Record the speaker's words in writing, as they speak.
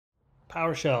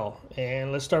PowerShell,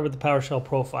 and let's start with the PowerShell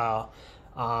profile.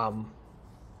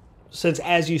 Since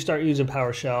as you start using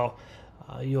PowerShell,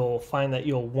 you'll find that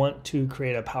you'll want to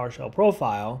create a PowerShell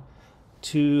profile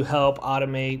to help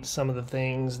automate some of the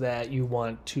things that you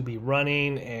want to be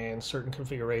running and certain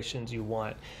configurations you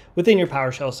want within your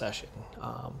PowerShell session.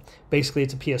 Basically,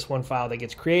 it's a PS1 file that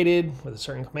gets created with a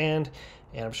certain command,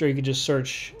 and I'm sure you could just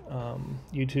search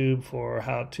YouTube for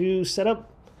how to set up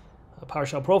a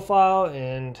PowerShell profile,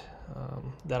 and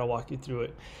that'll walk you through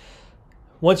it.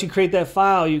 Once you create that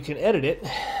file, you can edit it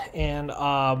and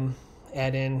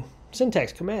add in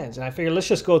syntax commands. And I figured let's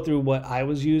just go through what I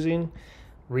was using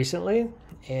recently,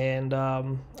 and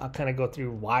I'll kind of go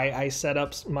through why I set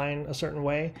up mine a certain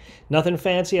way. Nothing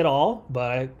fancy at all,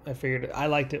 but I figured I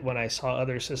liked it when I saw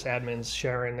other sysadmins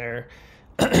sharing their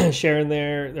sharing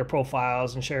their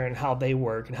profiles and sharing how they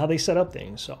work and how they set up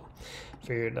things. So I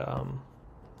figured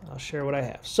I'll share what I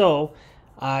have. So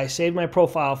I saved my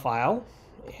profile file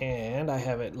and I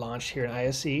have it launched here in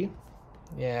ISE.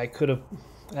 Yeah,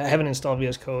 I haven't installed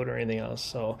VS Code or anything else,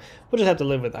 so we'll just have to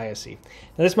live with ISE. Now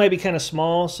this might be kind of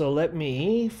small, so let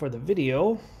me, for the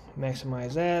video,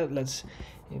 maximize that. Let's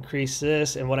increase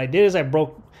this. And what I did is I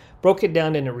broke it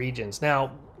down into regions.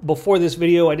 Now, before this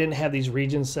video, I didn't have these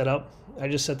regions set up. I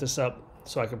just set this up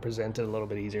so I could present it a little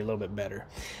bit easier, a little bit better.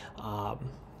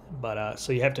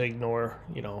 So you have to ignore,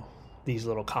 these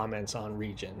little comments on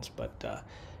regions. But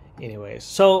anyways,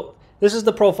 so this is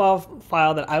the profile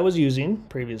file that I was using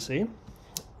previously.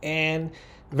 And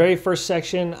the very first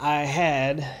section I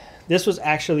had, this was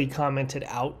actually commented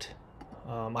out.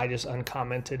 I just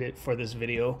uncommented it for this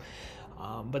video.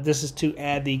 But this is to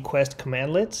add the Quest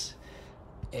Commandlets.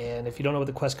 And if you don't know what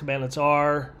the Quest Commandlets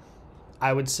are,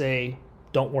 I would say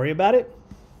don't worry about it,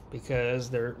 because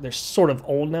they're sort of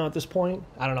old now at this point.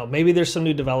 I don't know, maybe there's some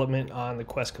new development on the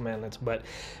Quest Commandlets, but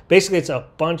basically it's a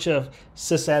bunch of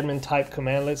sysadmin type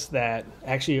commandlets that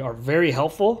actually are very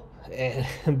helpful.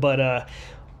 But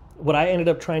what I ended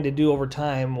up trying to do over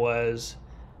time was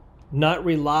not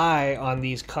rely on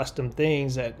these custom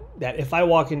things that if I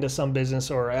walk into some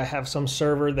business or I have some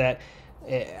server that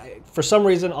for some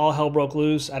reason all hell broke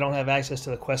loose, I don't have access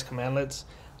to the Quest Commandlets,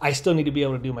 I still need to be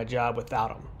able to do my job without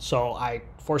them. So I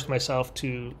forced myself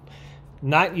to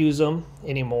not use them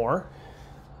anymore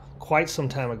quite some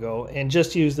time ago and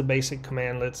just use the basic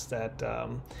commandlets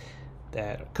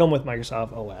that come with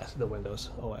Microsoft OS, the Windows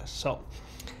OS. So,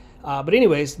 but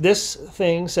anyways, this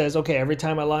thing says, okay, every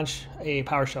time I launch a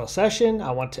PowerShell session, I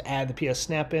want to add the PS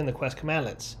snap-in, the Quest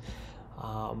Commandlets.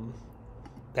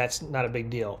 That's not a big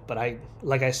deal, but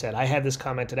like I said, I had this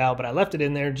commented out, but I left it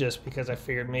in there just because I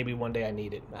figured maybe one day I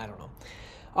need it. I don't know.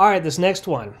 All right, this next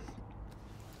one,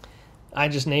 I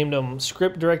just named them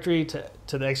script directory to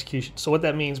the execution. So what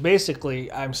that means, basically,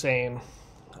 I'm saying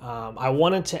I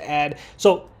wanted to add.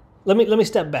 So let me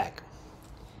step back.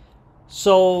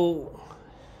 So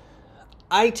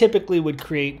I typically would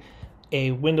create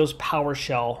a Windows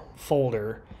PowerShell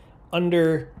folder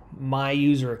under my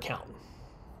user account.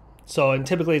 And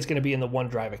typically it's going to be in the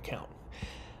OneDrive account.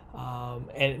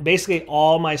 And basically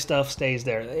all my stuff stays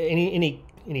there.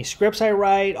 Any scripts I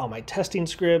write, all my testing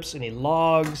scripts, any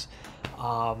logs,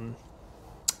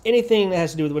 anything that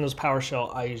has to do with Windows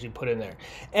PowerShell, I usually put in there.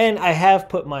 And I have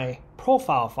put my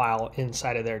profile file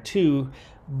inside of there too,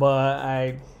 but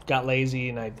I got lazy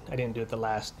and I didn't do it the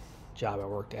last job I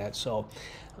worked at. So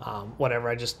whatever,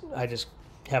 I just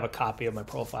have a copy of my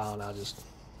profile and I'll just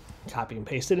copy and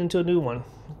paste it into a new one.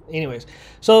 Anyways,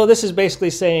 so this is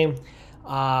basically saying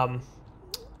I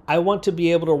want to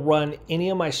be able to run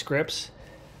any of my scripts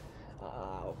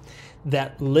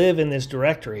that live in this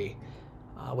directory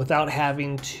without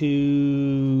having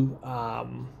to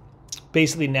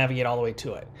basically navigate all the way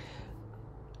to it.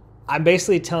 I'm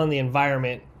basically telling the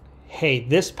environment, hey,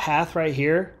 this path right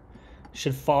here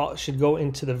should go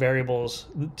into the variables,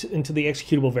 into the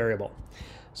executable variable.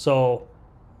 So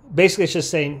basically it's just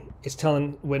saying, it's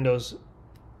telling Windows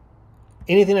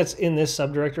anything that's in this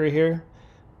subdirectory here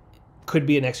could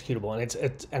be an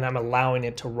executable, and I'm allowing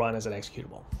it to run as an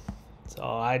executable. So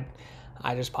I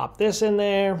just pop this in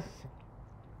there,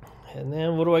 and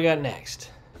then what do I got next?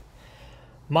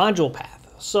 Module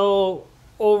path. So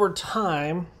over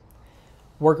time,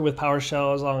 working with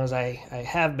PowerShell as long as I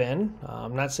have been,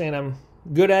 I'm not saying I'm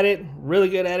good at it, really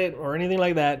good at it, or anything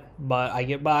like that, but I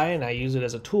get by and I use it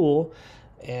as a tool.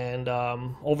 And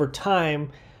over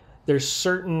time, there's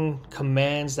certain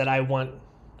commands that I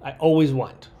always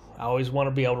want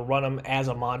to be able to run them as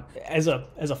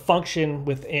a function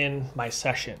within my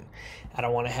session. I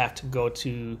don't want to have to go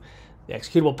to the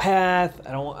executable path.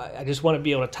 I just want to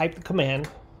be able to type the command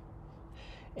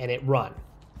and it run.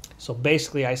 So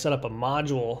basically I set up a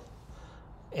module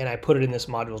and I put it in this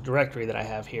modules directory that I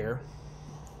have here.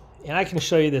 And I can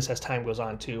show you this as time goes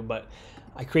on too, but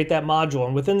I create that module,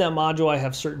 and within that module I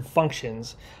have certain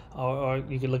functions, or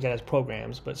you could look at it as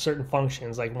programs, but certain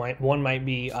functions, like one might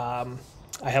be, I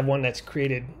have one that's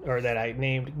created, or that I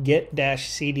named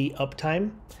get-cd uptime.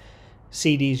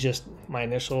 CD is just my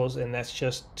initials, and that's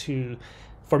just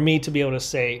for me to be able to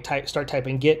say, start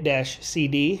typing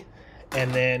get-cd,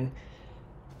 and then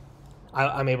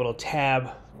I'm able to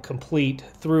tab complete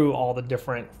through all the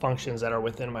different functions that are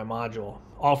within my module,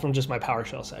 all from just my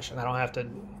PowerShell session. I don't have to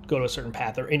go to a certain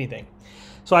path or anything.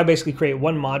 So I basically create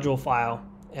one module file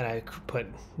and I put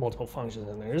multiple functions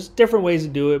in there. There's different ways to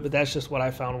do it, but that's just what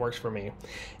I found works for me.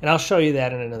 And I'll show you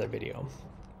that in another video.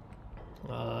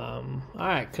 All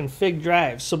right, config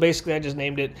drives. So basically I just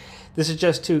named it. This is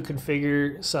just to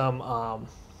configure some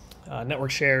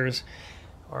network shares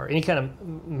or any kind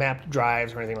of mapped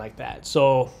drives or anything like that.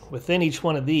 So within each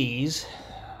one of these,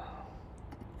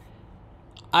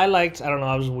 I don't know,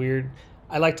 I was weird.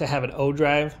 I like to have an O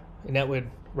drive, and that would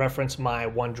reference my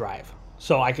OneDrive.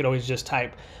 So I could always just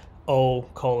type O:/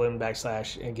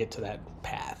 and get to that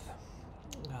path.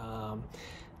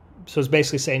 So it's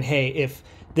basically saying, hey, if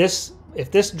this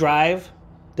drive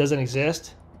doesn't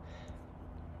exist,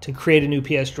 to create a new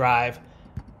PS drive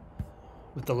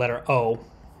with the letter O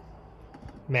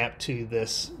mapped to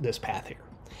this path here.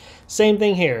 Same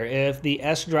thing here. If the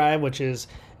S drive, which is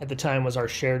at the time was our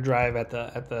shared drive at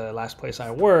the last place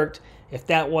I worked, if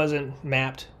that wasn't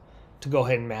mapped, to go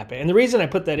ahead and map it. And the reason I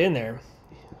put that in there,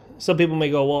 some people may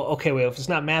go, well, okay, well, if it's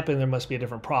not mapping, there must be a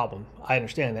different problem. I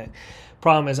understand that.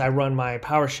 Problem is I run my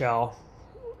PowerShell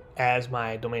as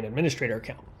my domain administrator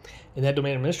account, and that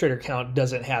domain administrator account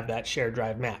doesn't have that shared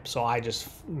drive map, so I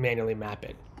just manually map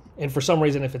it. And for some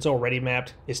reason, if it's already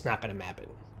mapped, it's not going to map it.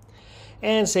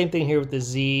 And same thing here with the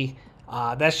Z.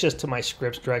 That's just to my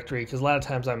scripts directory, because a lot of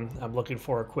times I'm looking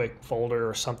for a quick folder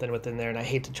or something within there, and I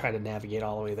hate to try to navigate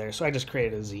all the way there. So I just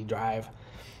created a Z drive,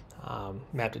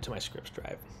 mapped it to my scripts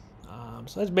drive.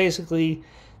 So that's basically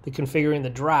the configuring the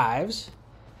drives.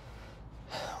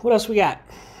 What else we got?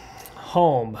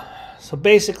 Home. So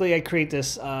basically I create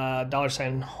this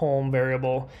 $home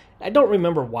variable. I don't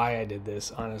remember why I did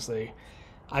this, honestly.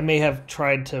 I may have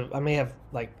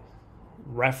like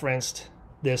referenced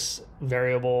this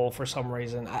variable for some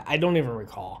reason. I don't even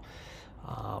recall.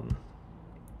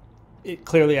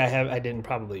 Clearly I didn't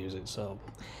probably use it, so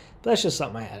but that's just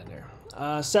something I had in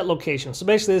there. Set location. So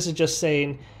basically this is just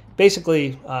saying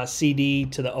CD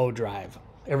to the O drive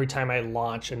every time I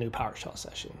launch a new PowerShell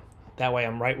session. That way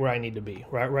I'm right where I need to be,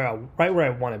 right where I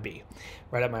want to be,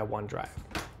 right at my OneDrive.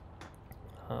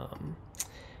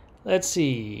 Let's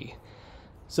see.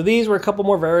 So these were a couple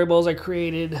more variables I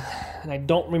created, and I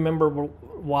don't remember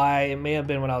why. It may have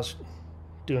been when I was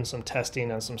doing some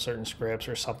testing on some certain scripts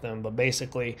or something, but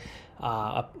basically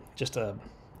just a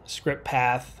script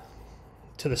path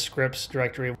to the scripts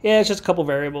directory. Yeah, it's just a couple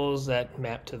variables that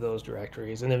map to those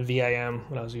directories, and then VIM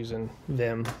when I was using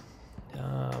Vim.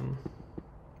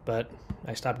 But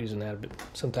I stopped using that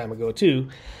some time ago too,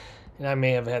 and I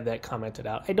may have had that commented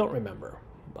out. I don't remember,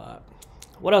 but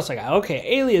what else I got? Okay,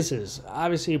 aliases.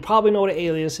 Obviously, you probably know what an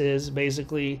alias is.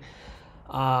 Basically,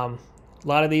 a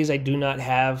lot of these I do not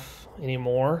have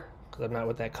anymore because I'm not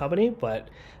with that company. But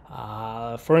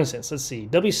for instance, let's see,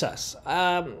 WSUS.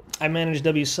 I managed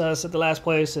WSUS at the last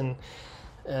place, and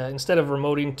instead of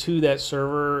remoting to that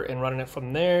server and running it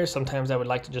from there, sometimes I would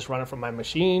like to just run it from my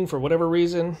machine for whatever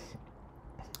reason.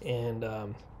 And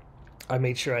I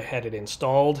made sure I had it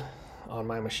installed on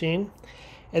my machine.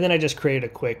 And then I just created a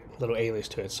quick little alias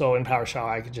to it. So in PowerShell,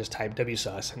 I could just type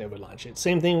WSUS and it would launch it.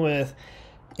 Same thing with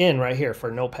in right here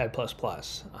for Notepad++.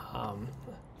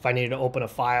 If I needed to open a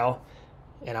file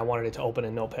and I wanted it to open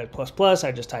in Notepad++,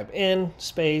 I just type in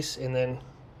space and then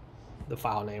the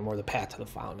file name or the path to the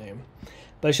file name.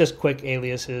 But it's just quick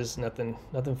aliases, nothing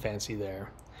fancy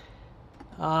there.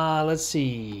 Let's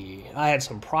see. I had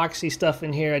some proxy stuff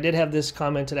in here. I did have this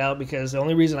commented out because the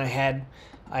only reason I had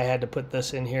to put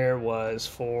this in here was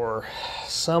for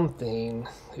something.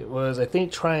 It was, I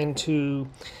think, trying to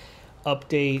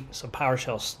update some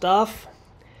PowerShell stuff.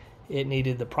 It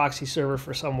needed the proxy server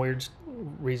for some weird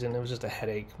reason. It was just a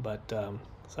headache, but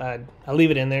so I'll leave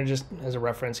it in there just as a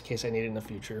reference in case I need it in the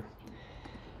future.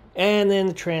 And then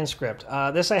the transcript.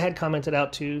 This I had commented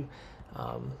out too.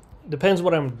 Depends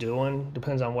what I'm doing,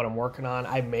 depends on what I'm working on.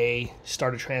 I may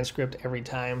start a transcript every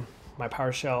time my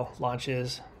PowerShell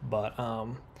launches, but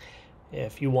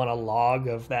if you want a log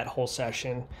of that whole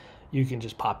session, you can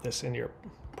just pop this in your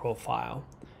profile.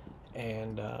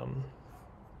 And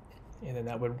and then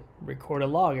that would record a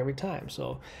log every time.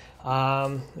 So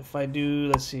if I do,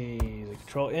 let's see,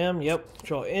 Control M, yep,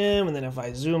 Control M, and then if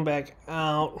I zoom back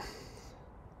out,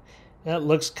 that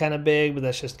looks kind of big, but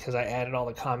that's just because I added all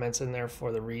the comments in there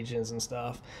for the regions and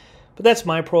stuff. But that's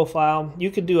my profile.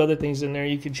 You could do other things in there.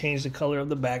 You could change the color of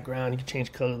the background. You could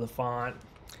change the color of the font.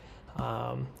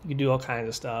 You could do all kinds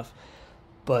of stuff.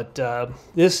 But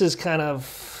this is kind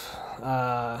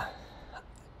of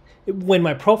when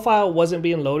my profile wasn't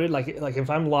being loaded. Like if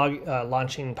I'm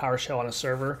launching PowerShell on a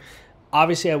server,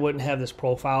 obviously I wouldn't have this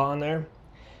profile on there.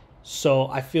 So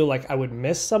I feel like I would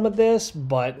miss some of this,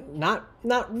 but not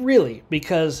really,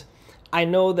 because I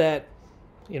know that,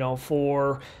 you know,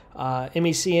 for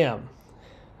MECM,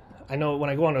 I know when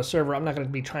I go on a server, I'm not going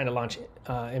to be trying to launch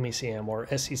MECM or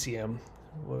SCCM,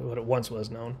 what it once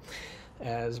was known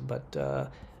as. But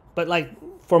like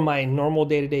for my normal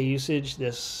day-to-day usage,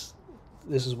 this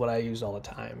is what I use all the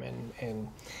time, and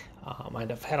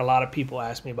I've had a lot of people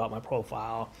ask me about my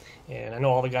profile, and I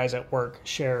know all the guys at work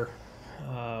share.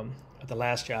 At the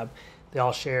last job, they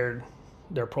all shared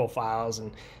their profiles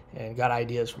and got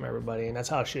ideas from everybody, and that's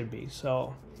how it should be.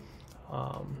 So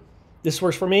this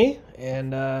works for me,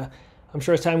 and I'm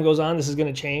sure as time goes on, this is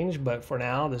going to change. But for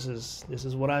now, this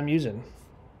is what I'm using.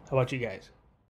 How about you guys?